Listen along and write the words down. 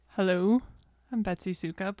Hello, I'm Betsy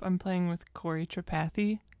Soukup. I'm playing with Corey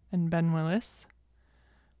Tripathi and Ben Willis.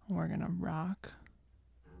 We're gonna rock.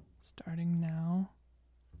 Starting now.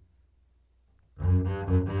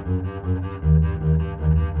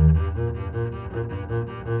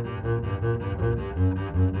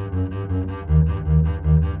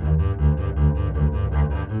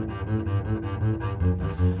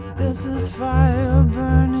 This is fire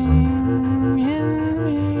burning in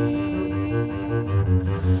me.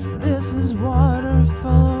 This is water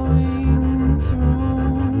flowing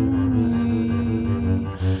through me.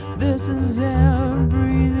 This is air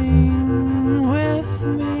breathing with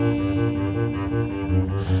me.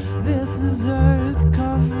 This is earth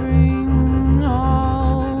covering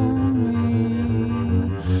all me.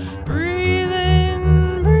 Breathe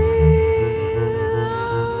in, breathe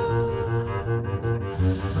out.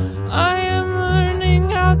 I am learning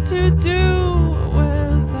how to do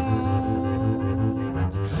without.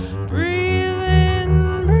 Breathe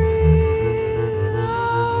in, breathe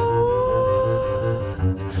out.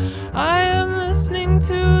 I am listening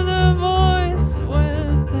to the voice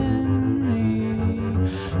within me.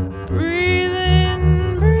 Breathe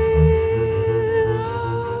in, breathe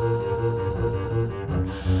out.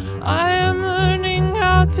 I am learning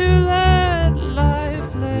how to let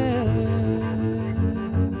life live.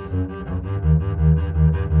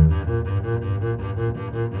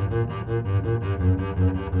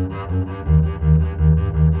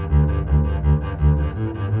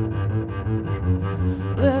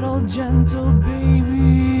 Little gentle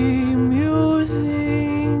baby musings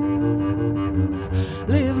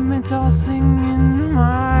leave me tossing in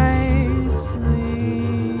my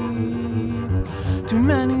sleep. Too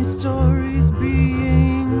many stories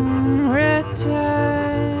being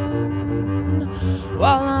written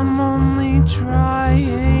while I'm only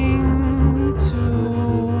trying to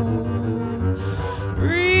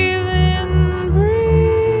breathe in,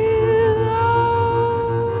 breathe out.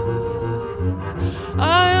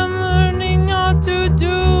 I am learning how to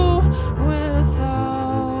do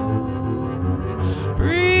without.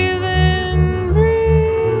 Breathe in,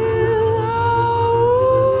 breathe out.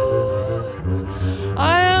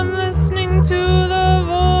 I am listening to the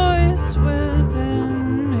voice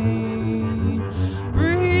within me.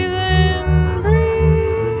 Breathe in,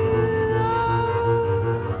 breathe out.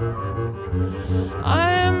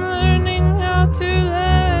 I am learning how to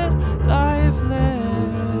let life live.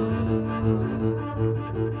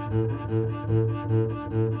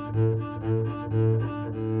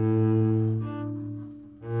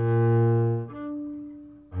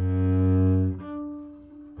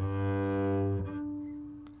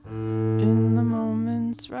 In the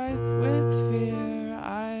moments ripe with fear,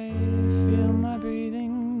 I feel my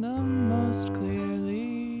breathing the most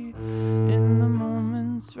clearly. In the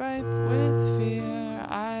moments ripe with fear,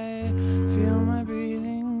 I feel my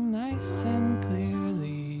breathing nice and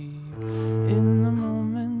clearly. In the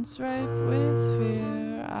moments ripe with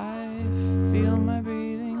fear, I feel my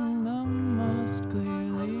breathing the most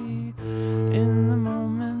clearly. In the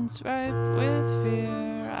moments ripe with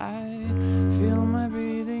fear, I feel my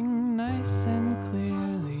breathing nice and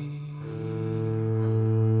clearly.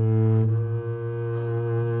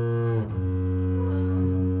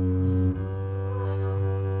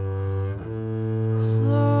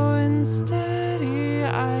 Slow and steady,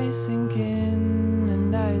 I sink in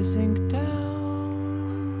and I sink down.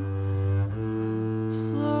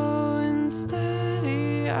 Slow and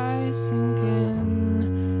steady, I sink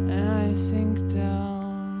in and I sink down.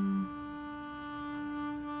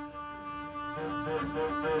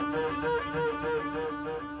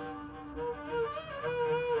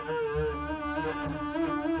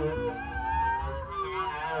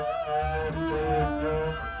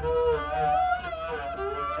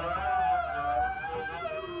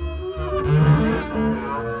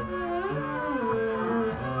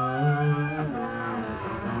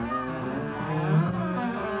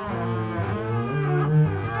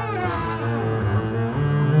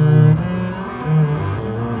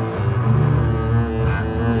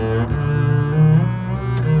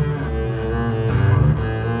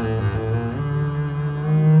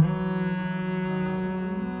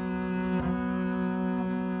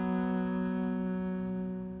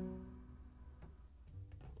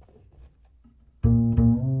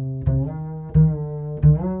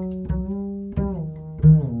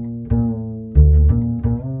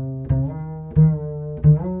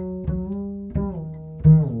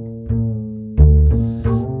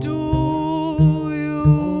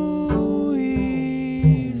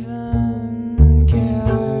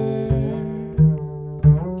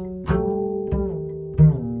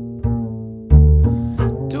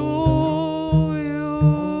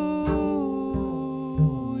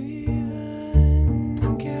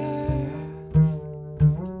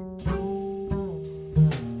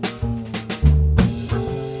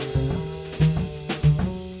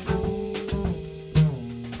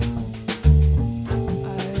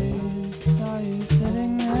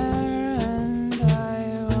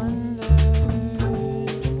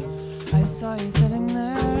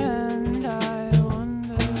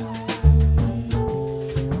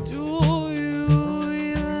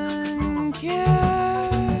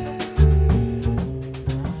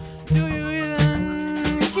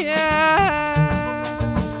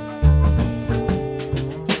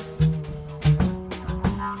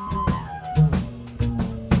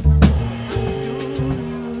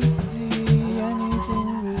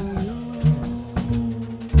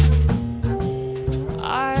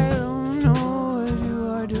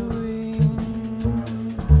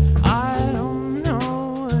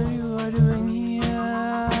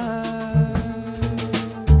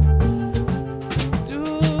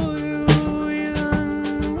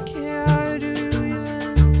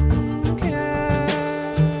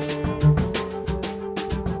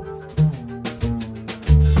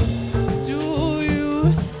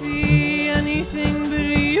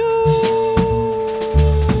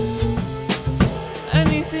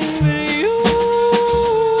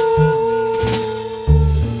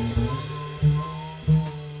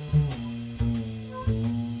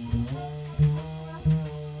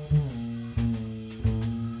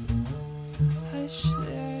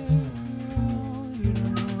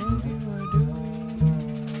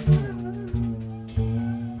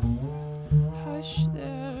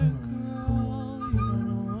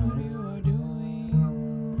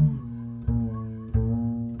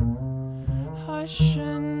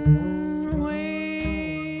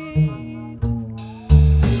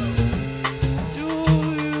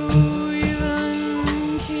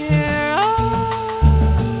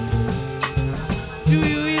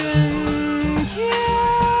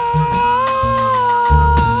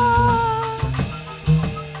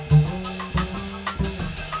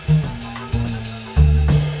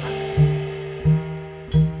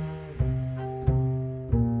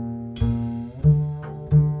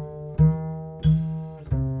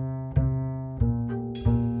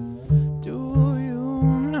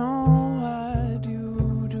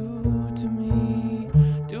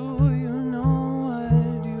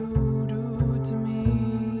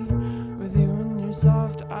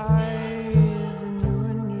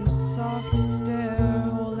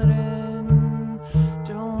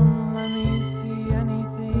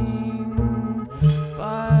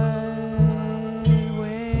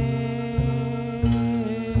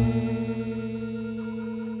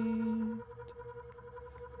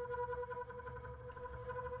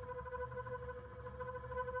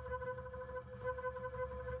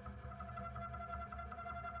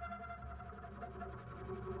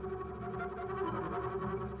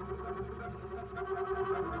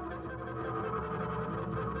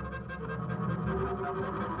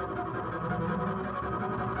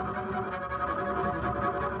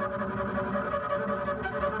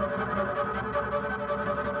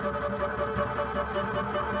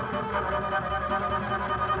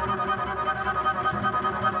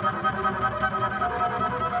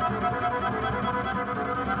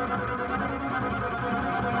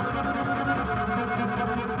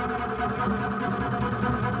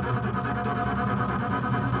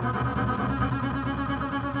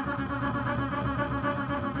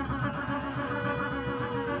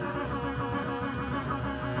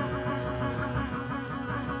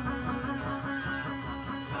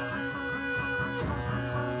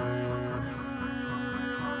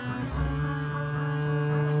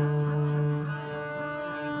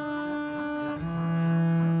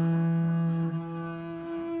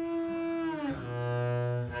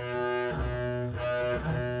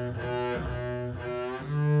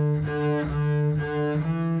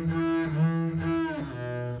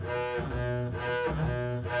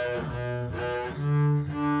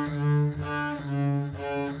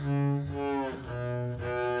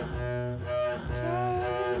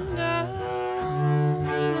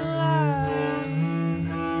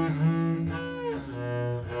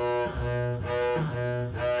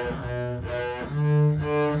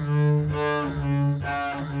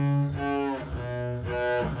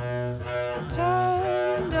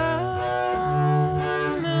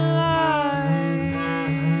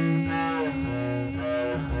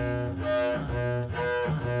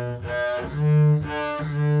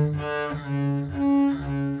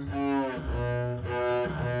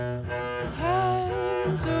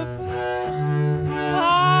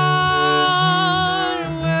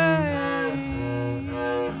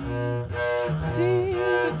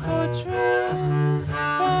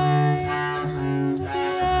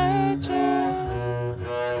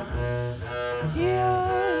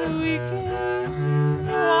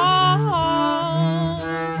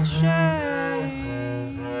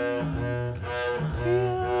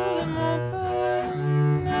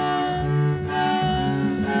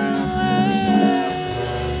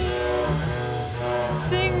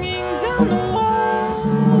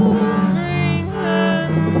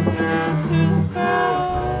 the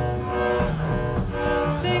crowd,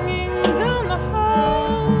 singing down the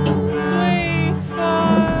halls, wait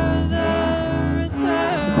for the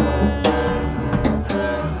return,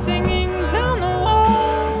 singing down the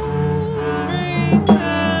walls, bring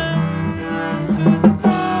them to the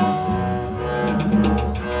ground,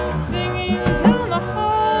 singing down the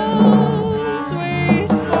halls, wait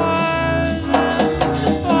for them to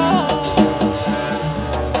fall.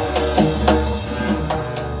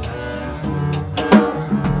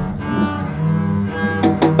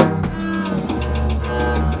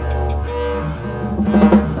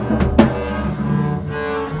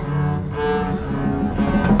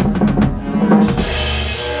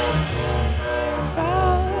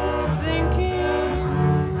 Fast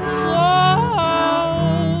thinking, slow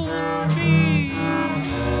speech.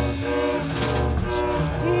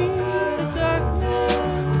 Heed the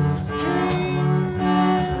darkness, dream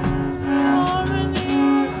and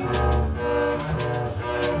harmony.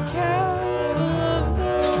 Careful of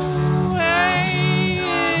the way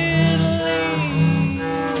it leads.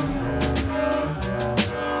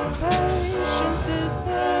 Patience is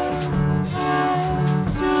the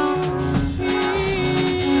path to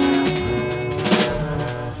peace.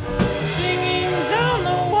 Singing down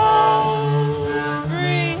the walls,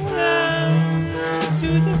 bring them to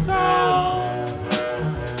the ground.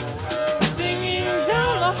 Singing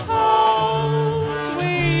down the halls,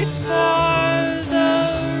 wait for the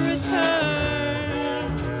return.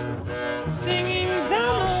 Singing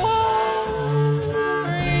down the walls,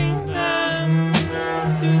 bring them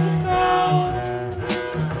to the ground.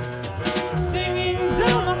 Singing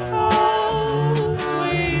down the halls,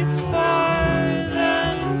 wait for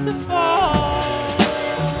them to fall.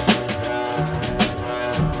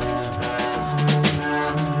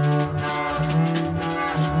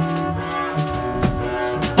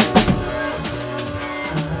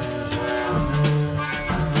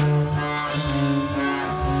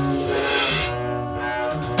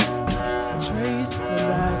 Trace the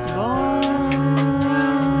backbones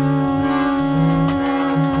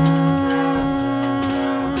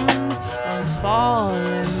of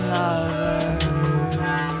fallen lovers.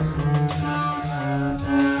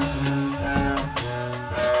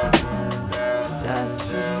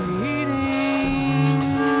 Desperate reading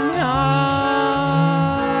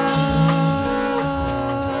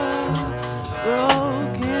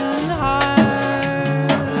broken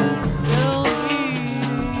hearts still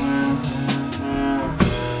beating.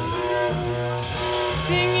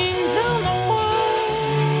 Singing down the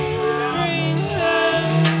walls, bring them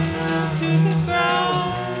to the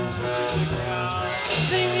ground.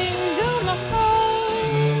 Singing down the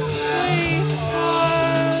halls, wait for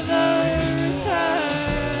the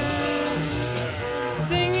return.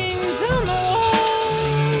 Singing down the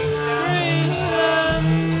walls, bring them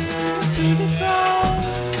to the ground.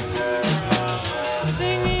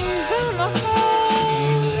 Singing down the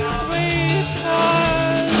halls, wait for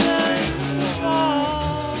them to fall.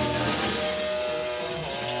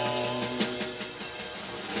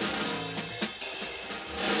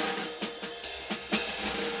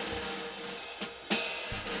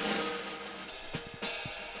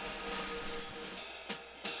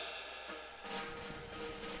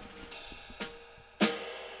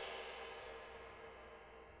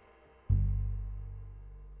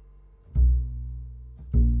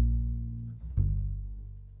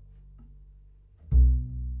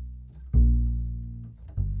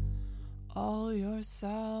 All your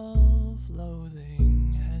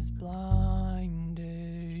self-loathing has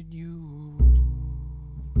blinded you.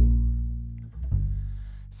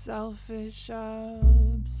 Selfish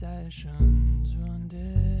obsessions ruined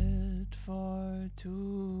it for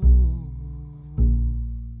two.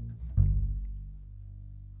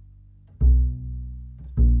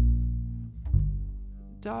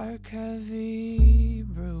 Dark, heavy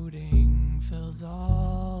brooding fills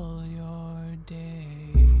all your days.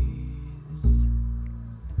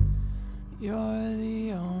 You're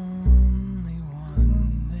the only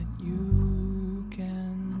one that you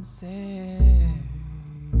can save.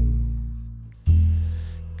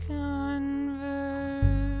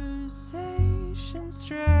 Conversation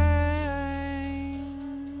strained,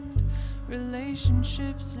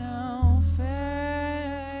 relationships now feigned,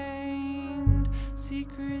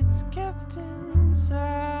 secrets kept inside.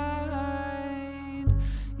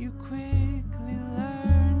 You quickly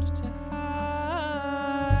learned to hide.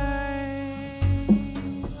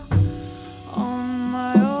 On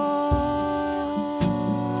my own,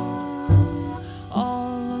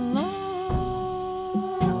 all alone,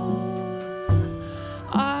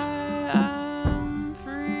 I am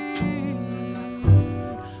free.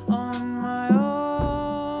 On my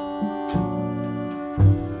own,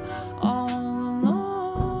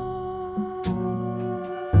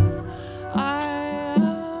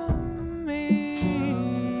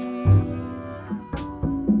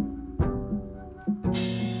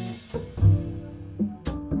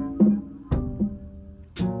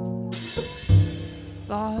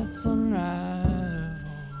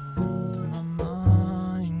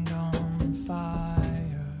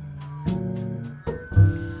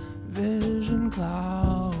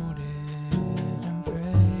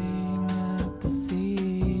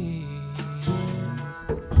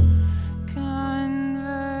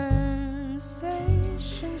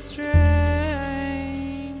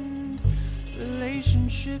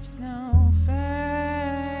 lips now feigned,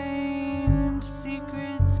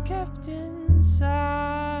 secrets kept inside.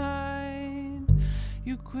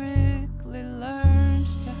 You quickly learned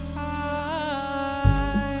to hide.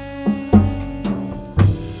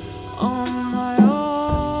 On my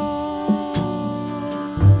own,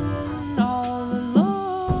 all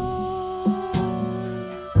alone,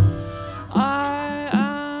 I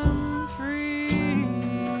am free.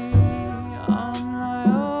 On my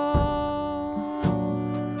own,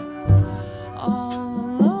 all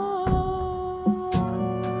alone,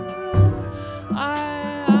 I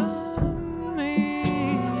am me.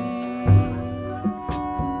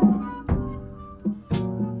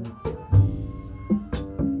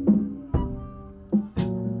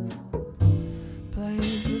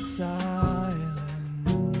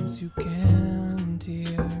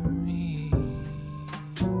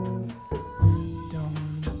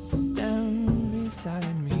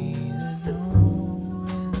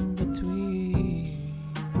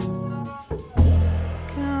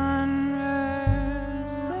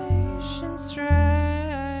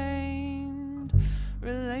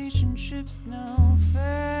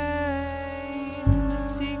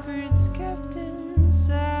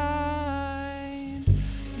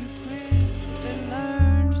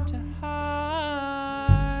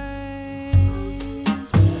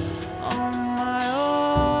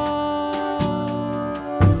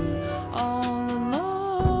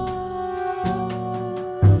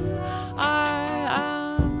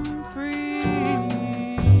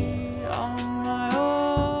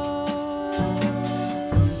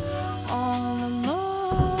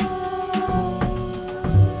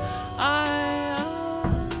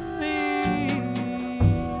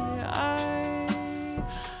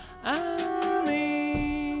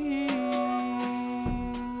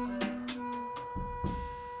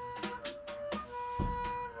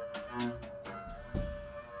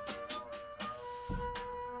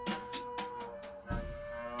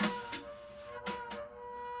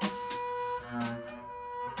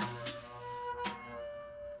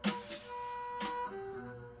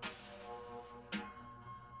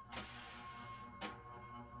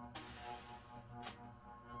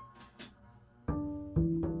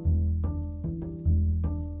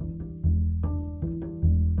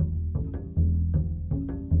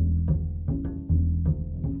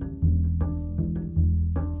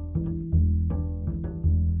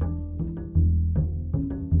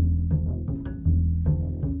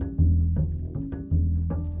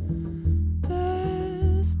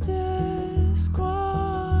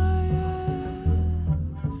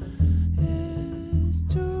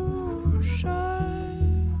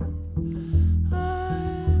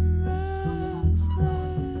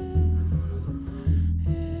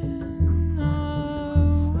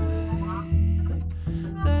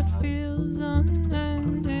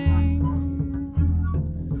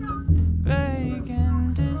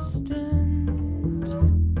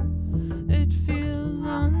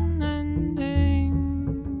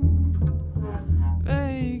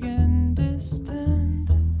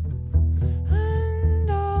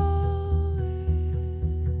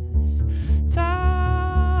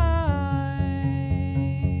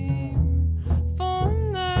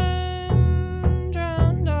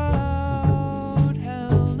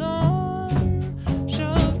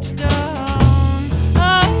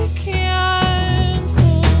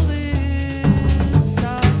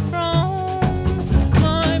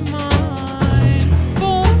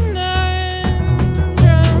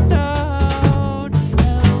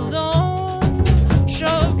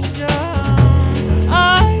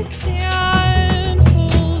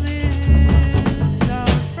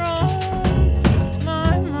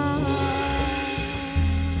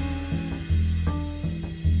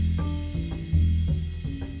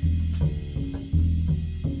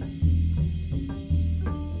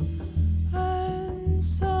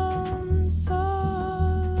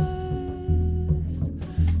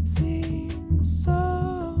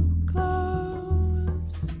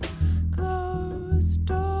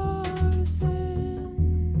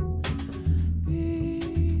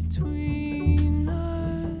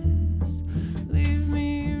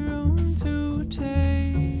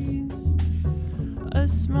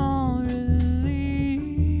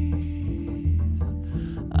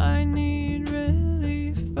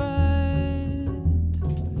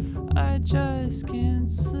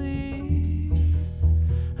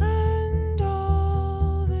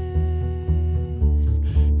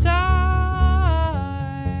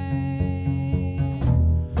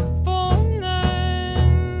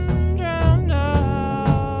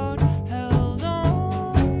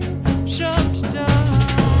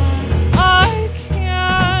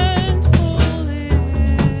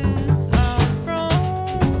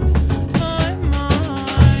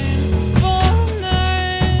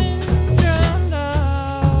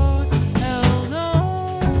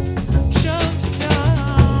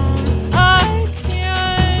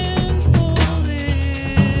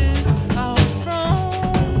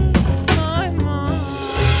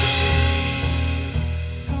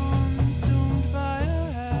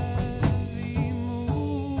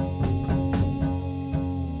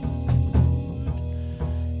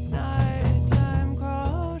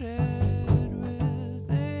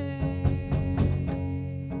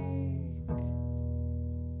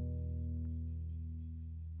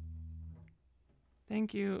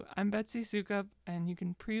 Thank you. I'm Betsy Soukup, and you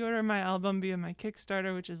can pre-order my album via my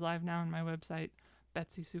Kickstarter, which is live now on my website,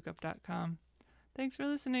 betsysoukup.com. Thanks for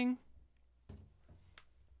listening.